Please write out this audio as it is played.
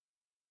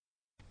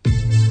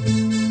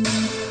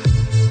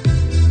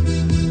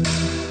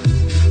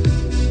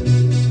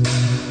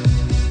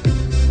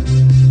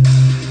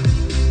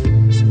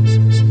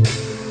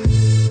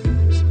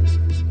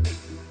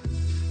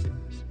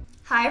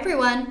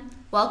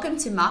Welcome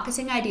to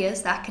Marketing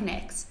Ideas That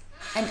Connect,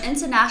 an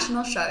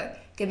international show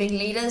giving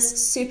leaders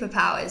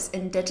superpowers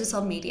in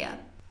digital media.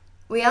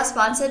 We are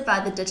sponsored by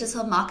the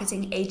digital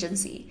marketing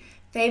agency,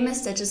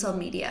 Famous Digital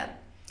Media.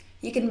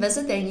 You can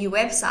visit their new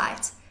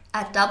website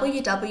at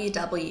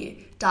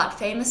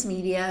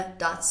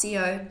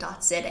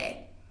www.famousmedia.co.za.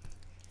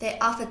 They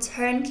offer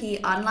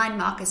turnkey online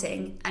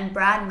marketing and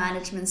brand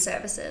management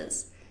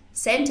services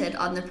centered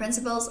on the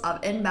principles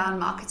of inbound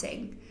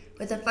marketing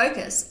with a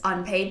focus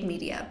on paid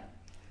media.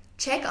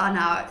 Check on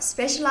our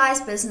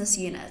specialized business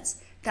unit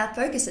that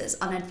focuses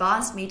on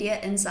advanced media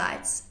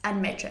insights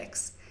and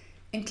metrics,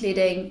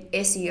 including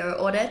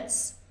SEO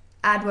audits,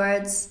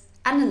 AdWords,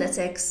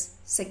 analytics,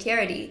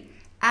 security,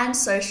 and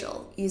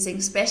social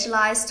using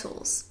specialized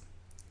tools.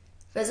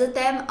 Visit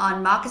them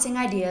on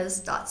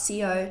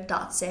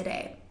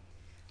marketingideas.co.za.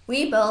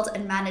 We build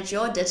and manage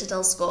your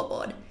digital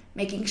scoreboard,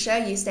 making sure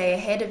you stay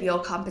ahead of your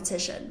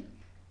competition.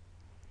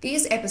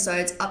 These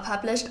episodes are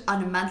published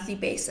on a monthly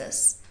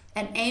basis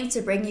and aim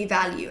to bring you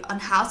value on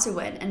how to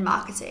win in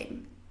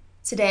marketing.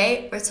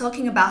 Today, we're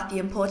talking about the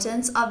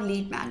importance of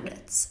lead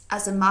magnets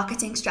as a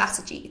marketing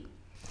strategy.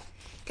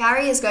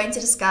 Gary is going to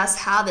discuss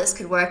how this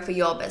could work for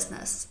your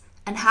business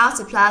and how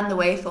to plan the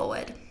way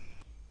forward.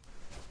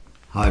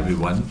 Hi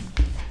everyone.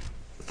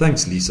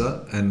 Thanks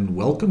Lisa, and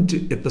welcome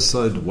to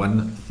episode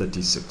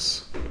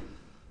 136.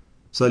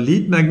 So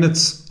lead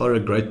magnets are a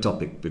great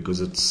topic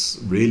because it's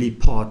really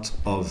part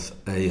of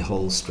a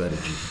whole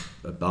strategy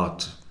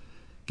about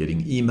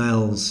getting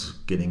emails,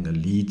 getting a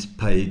lead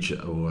page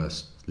or a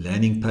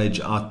landing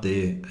page out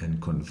there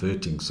and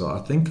converting. So I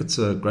think it's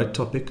a great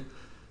topic.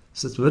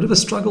 So it's a bit of a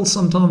struggle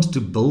sometimes to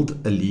build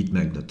a lead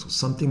magnet or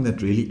something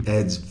that really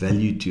adds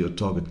value to your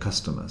target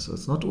customer. So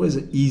it's not always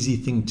an easy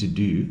thing to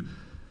do,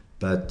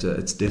 but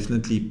it's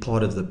definitely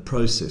part of the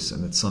process,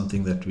 and it's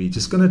something that we're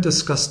just going to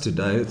discuss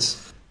today.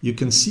 You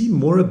can see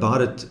more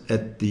about it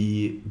at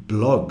the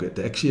blog,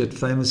 actually at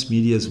Famous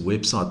Media's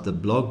website. The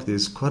blog,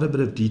 there's quite a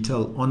bit of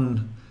detail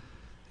on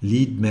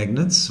lead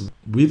magnets.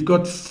 We've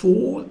got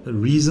 4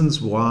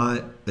 reasons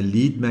why a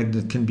lead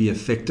magnet can be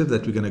effective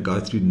that we're going to go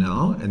through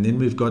now. And then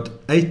we've got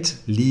 8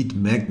 lead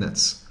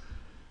magnets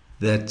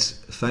that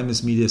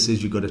Famous Media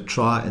says you've got to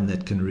try and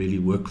that can really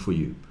work for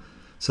you.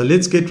 So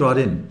let's get right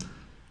in.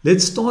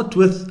 Let's start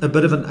with a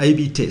bit of an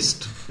A/B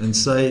test and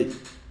say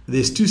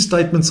there's 2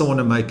 statements I want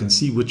to make and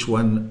see which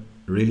one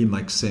really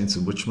makes sense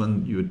and which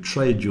one you would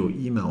trade your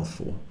email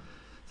for.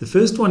 The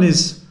first one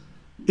is,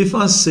 if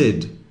I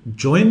said,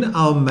 join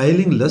our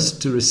mailing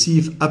list to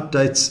receive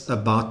updates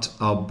about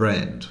our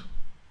brand.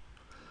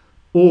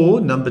 Or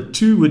number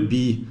 2 would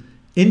be,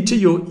 enter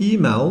your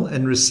email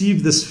and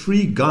receive this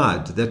free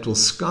guide that will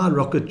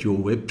skyrocket your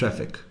web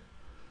traffic.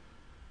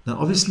 Now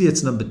obviously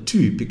it's number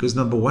 2 because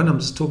number 1 I'm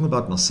just talking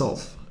about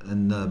myself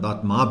and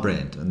about my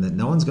brand, and that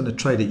no one's going to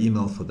trade an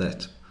email for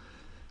that.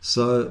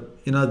 So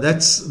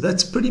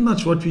that's pretty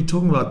much what we're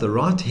talking about, the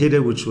right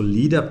header which will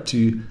lead up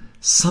to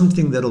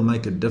something that'll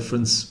make a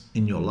difference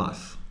in your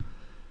life.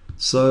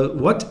 So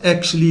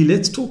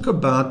let's talk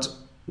about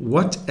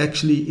what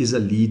actually is a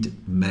lead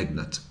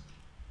magnet.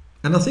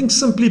 And I think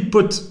simply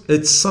put,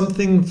 it's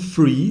something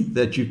free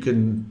that you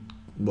can,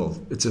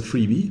 it's a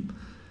freebie.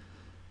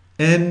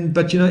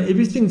 But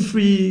everything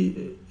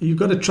free, you've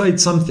got to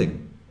trade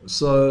something.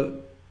 So,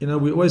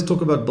 we always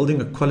talk about building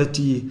a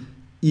quality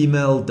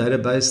email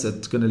database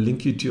that's going to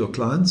link you to your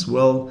clients.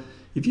 Well,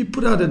 if you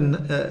put out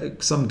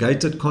some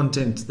gated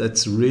content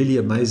that's really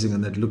amazing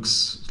and that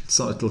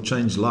it'll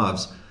change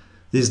lives,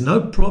 there's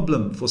no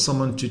problem for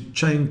someone to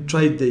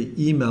trade their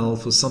email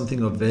for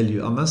something of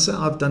value. I must say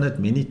I've done it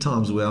many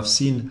times where I've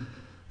seen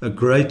a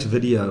great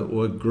video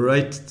or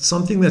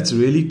something that's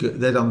really good,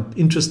 that I'm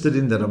interested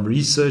in, that I'm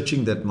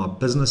researching, that my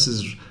business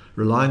is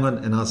relying on,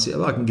 and I say,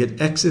 I can get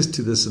access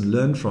to this and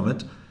learn from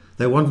it.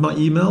 They want my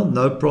email,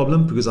 no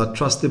problem, because I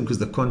trust them because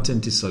the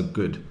content is so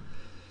good.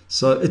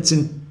 So it's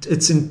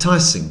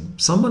enticing.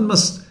 Someone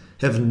must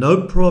have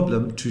no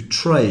problem to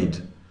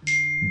trade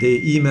their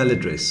email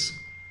address.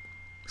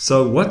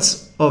 So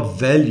what's of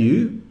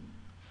value?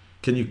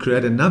 Can you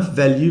create enough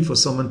value for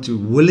someone to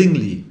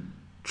willingly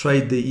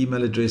trade their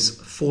email address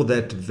for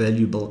that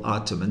valuable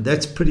item? And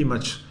that's pretty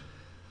much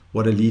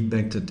what a lead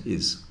magnet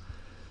is.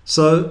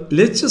 So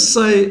let's just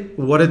say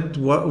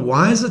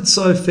why is it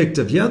so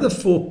effective? Here are the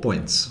 4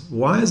 points.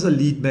 Why is a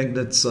lead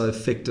magnet so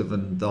effective,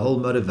 and the whole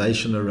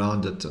motivation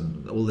around it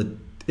and all the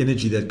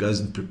energy that goes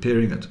in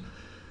preparing it?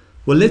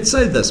 Well, let's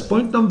say this.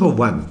 Point number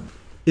 1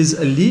 is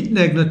a lead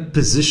magnet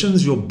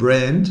positions your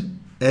brand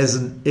as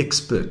an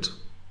expert.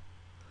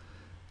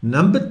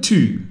 Number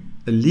 2,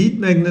 a lead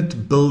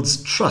magnet builds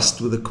trust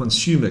with the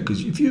consumer,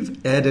 because if you've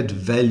added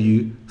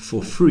value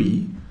for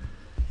free,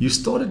 you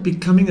started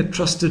becoming a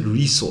trusted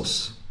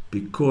resource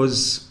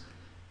because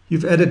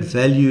you've added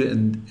value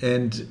and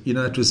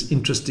it was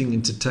interesting,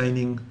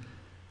 entertaining,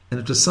 and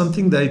it was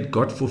something they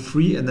got for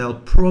free, and they'll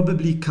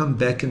probably come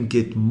back and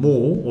get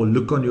more or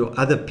look on your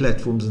other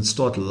platforms and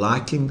start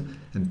liking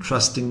and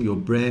trusting your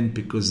brand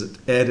because it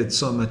added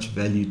so much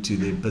value to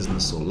their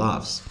business or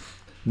lives.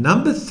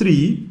 Number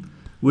 3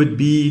 would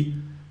be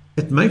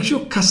It makes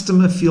your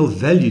customer feel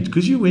valued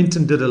because you went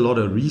and did a lot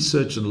of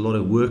research and a lot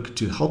of work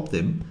to help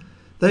them.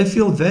 They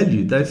feel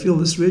valued. They feel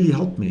this really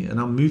helped me and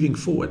I'm moving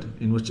forward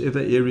in whichever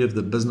area of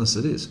the business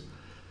it is.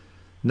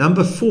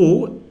 Number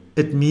 4,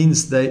 it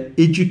means they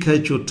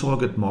educate your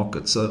target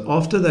market. So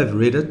after they've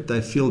read it, they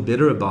feel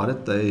better about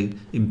it, they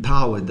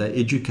empowered, they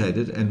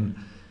educated. And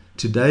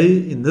today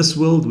in this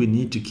world, we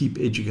need to keep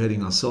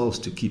educating ourselves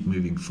to keep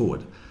moving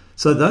forward.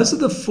 So those are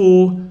the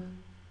 4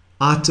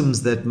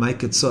 items that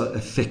make it so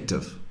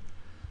effective.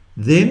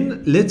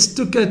 Then let's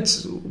look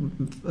at,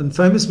 on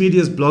Famous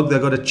Media's blog,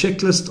 they've got a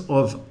checklist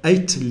of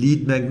 8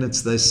 lead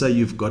magnets they say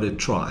you've got to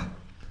try.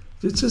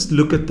 Let's just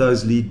look at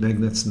those lead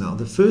magnets now.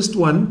 The first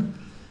one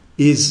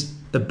is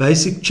a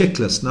basic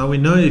checklist. Now we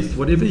know if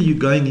whatever you're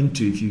going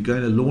into, if you're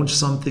going to launch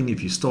something,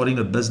 if you're starting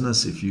a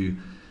business, if you're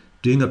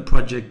doing a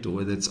project, or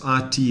whether it's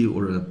IT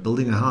or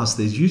building a house,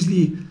 there's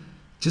usually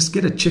just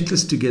get a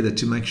checklist together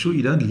to make sure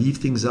you don't leave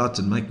things out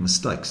and make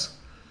mistakes.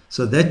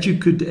 So that you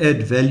could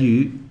add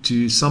value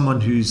to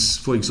someone who's,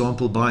 for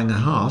example, buying a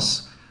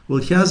house.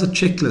 Well, here's a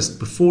checklist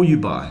before you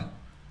buy.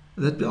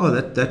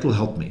 That will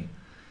help me.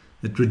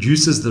 It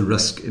reduces the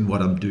risk in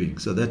what I'm doing.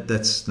 So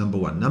that's number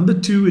 1. Number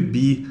 2 would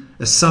be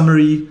a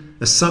summary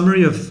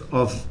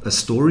of a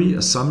story,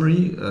 a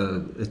summary.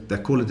 They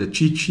call it a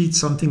cheat sheet,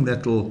 something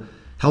that will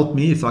help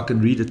me if I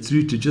can read it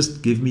through to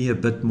just give me a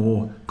bit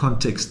more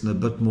context and a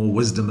bit more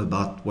wisdom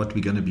about what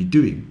we're going to be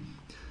doing.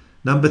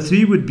 Number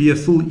 3 would be a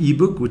full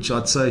ebook, which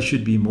I'd say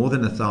should be more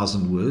than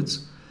 1,000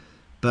 words.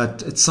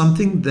 But it's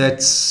something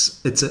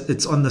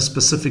it's on the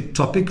specific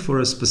topic for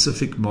a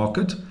specific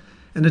market.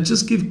 And it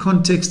just gives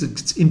context.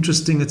 It's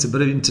interesting. It's a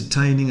bit of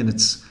entertaining, and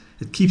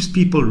it keeps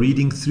people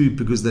reading through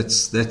because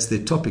that's their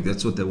topic.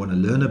 That's what they want to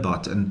learn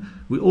about. And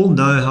we all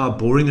know how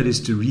boring it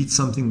is to read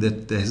something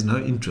that there has no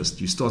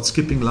interest. You start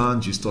skipping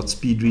lines, you start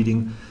speed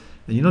reading,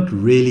 and you're not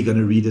really going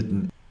to read it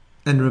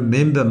and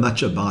remember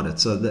much about it.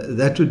 So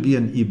that would be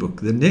an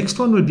ebook. The next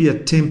one would be a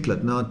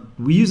template. Now,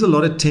 we use a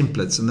lot of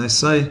templates, and they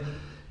say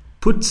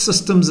put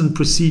systems and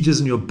procedures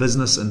in your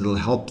business, and it'll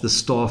help the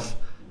staff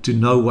to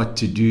know what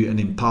to do and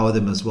empower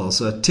them as well.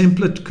 So a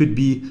template could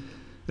be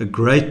a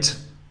great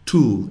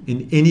tool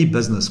in any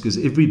business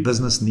because every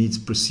business needs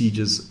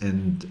procedures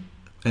and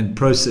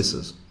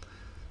processes.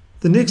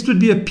 The next would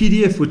be a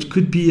PDF, which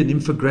could be an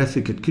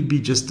infographic. It could be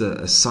just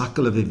a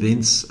cycle of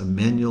events, a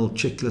manual,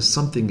 checklist,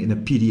 something in a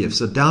PDF.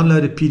 So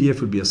download a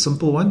PDF would be a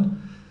simple one.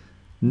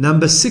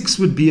 Number 6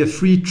 would be a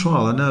free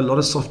trial. I know a lot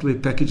of software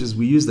packages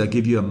we use, they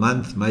give you a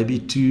month, maybe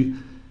 2.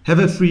 Have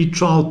a free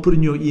trial, put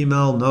in your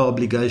email, no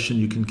obligation,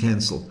 you can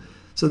cancel.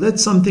 So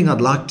that's something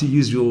I'd like to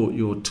use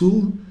your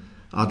tool.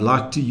 I'd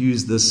like to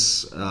use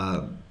this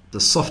the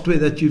software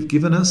that you've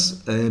given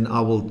us, and I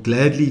will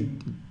gladly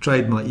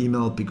trade my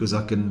email because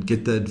I can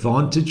get the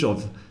advantage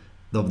of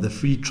the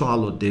free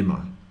trial or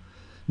demo.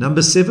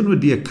 Number 7 would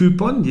be a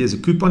coupon. Here's a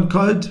coupon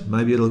code.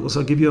 Maybe it'll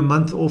also give you a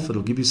month off.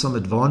 It'll give you some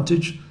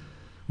advantage.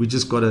 We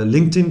just got a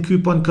LinkedIn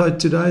coupon code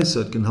today,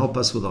 so it can help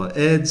us with our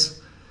ads.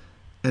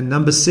 And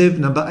number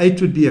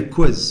 8 would be a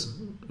quiz.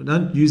 We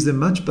don't use them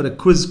much, but a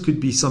quiz could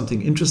be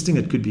something interesting.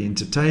 It could be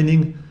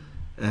entertaining,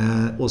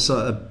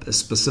 also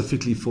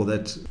specifically for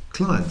that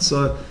client.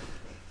 So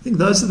I think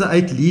those are the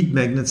 8 lead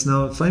magnets.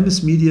 Now,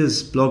 Famous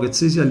Media's blog, it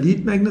says here,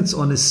 lead magnets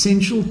are an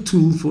essential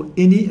tool for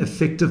any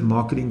effective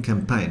marketing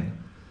campaign.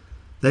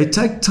 They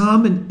take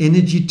time and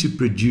energy to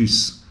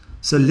produce.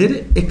 So let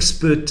an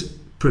expert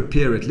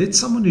prepare it. Let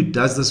someone who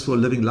does this for a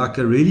living, like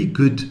a really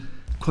good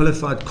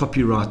qualified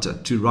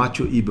copywriter, to write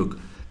your ebook.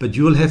 But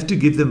you will have to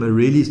give them a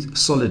really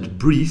solid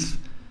brief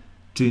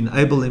to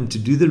enable them to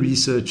do the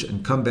research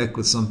and come back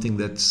with something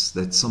that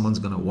someone's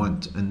going to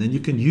want. And then you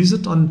can use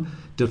it on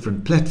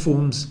different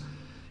platforms.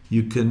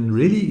 You can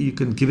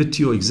give it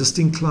to your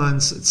existing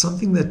clients. It's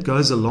something that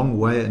goes a long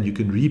way, and you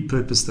can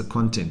repurpose the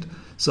content.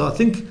 So I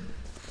think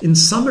in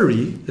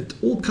summary, it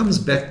all comes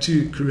back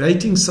to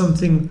creating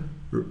something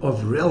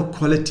of real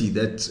quality,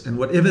 and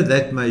whatever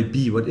that may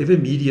be, whatever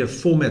media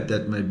format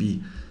that may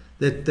be,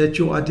 that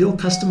your ideal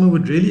customer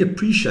would really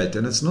appreciate.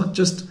 And it's not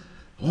just,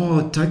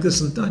 take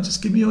this and no,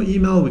 just give me your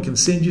email. We can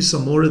send you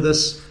some more of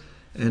this.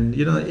 And,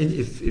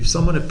 if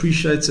someone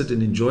appreciates it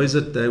and enjoys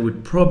it, they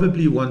would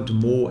probably want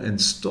more and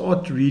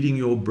start reading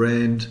your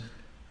brand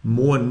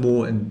more and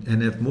more and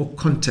have more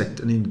contact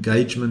and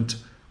engagement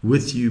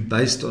with you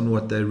based on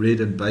what they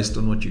read and based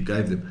on what you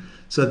gave them.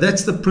 So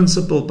that's the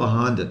principle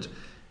behind it.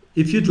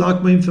 If you'd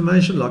like more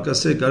information, like I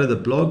said, go to the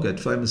blog at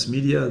Famous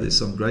Media. There's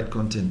some great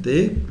content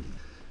there.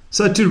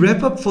 So to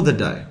wrap up for the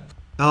day,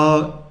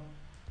 our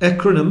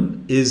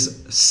acronym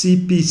is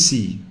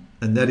CPC,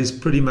 and that is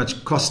pretty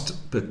much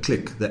cost per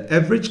click, the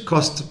average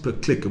cost per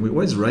click. And we're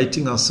always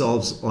rating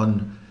ourselves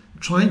on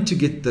trying to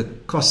get the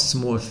costs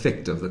more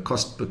effective, the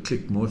cost per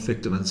click more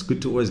effective. And it's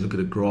good to always look at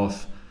a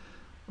graph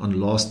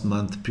on last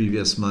month,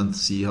 previous month,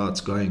 see how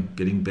it's going,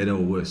 getting better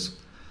or worse.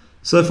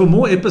 So for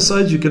more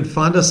episodes, you can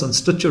find us on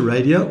Stitcher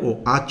Radio or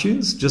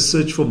iTunes. Just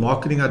search for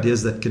Marketing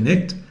Ideas That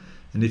Connect.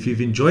 And if you've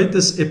enjoyed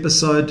this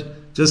episode,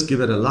 just give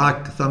it a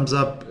like, thumbs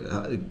up,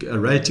 a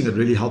rating. It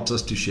really helps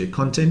us to share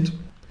content.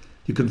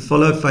 You can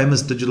follow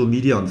Famous Digital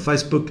Media on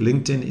Facebook,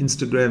 LinkedIn,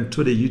 Instagram,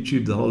 Twitter,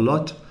 YouTube, the whole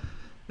lot,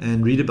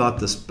 and read about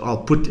this.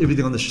 I'll put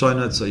everything on the show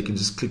notes so you can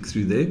just click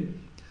through there.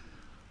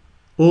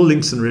 All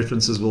links and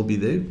references will be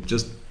there.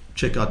 Just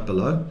check out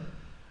below.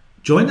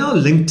 Join our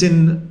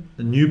LinkedIn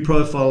new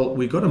profile.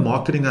 We've got a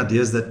Marketing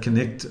Ideas That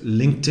Connect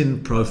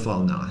LinkedIn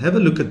profile now. Have a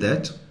look at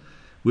that,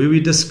 where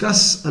we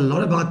discuss a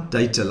lot about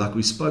data, like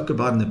we spoke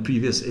about in the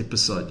previous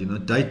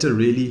episode. Data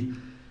really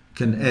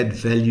can add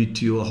value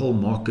to your whole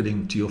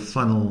marketing, to your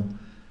funnel.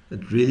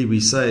 We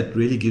say it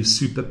really gives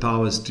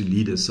superpowers to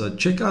leaders. So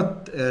check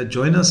out,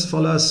 join us,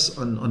 follow us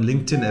on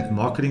LinkedIn at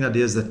Marketing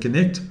Ideas That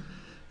Connect.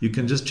 You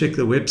can just check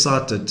the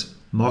website at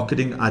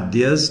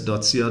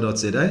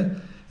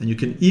marketingideas.co.za, and you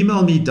can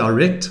email me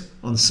direct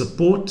on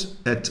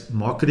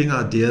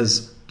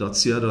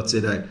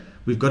support@marketingideas.co.za.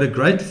 We've got a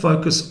great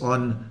focus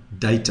on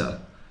data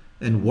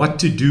and what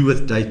to do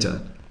with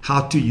data,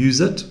 how to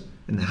use it,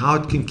 and how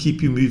it can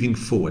keep you moving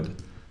forward.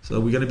 So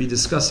we're going to be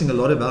discussing a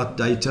lot about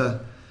data.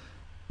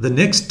 The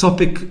next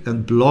topic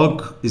and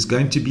blog is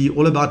going to be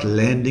all about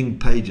landing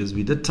pages.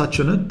 We did touch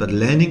on it, but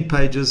landing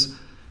pages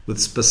with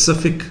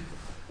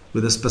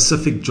a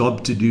specific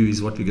job to do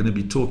is what we're going to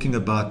be talking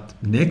about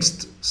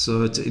next.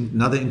 So it's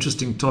another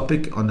interesting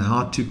topic on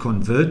how to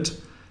convert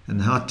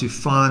and how to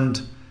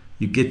find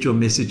you get your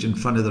message in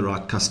front of the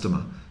right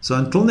customer. So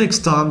until next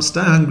time,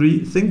 stay hungry,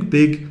 think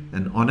big,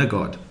 and honor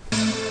God.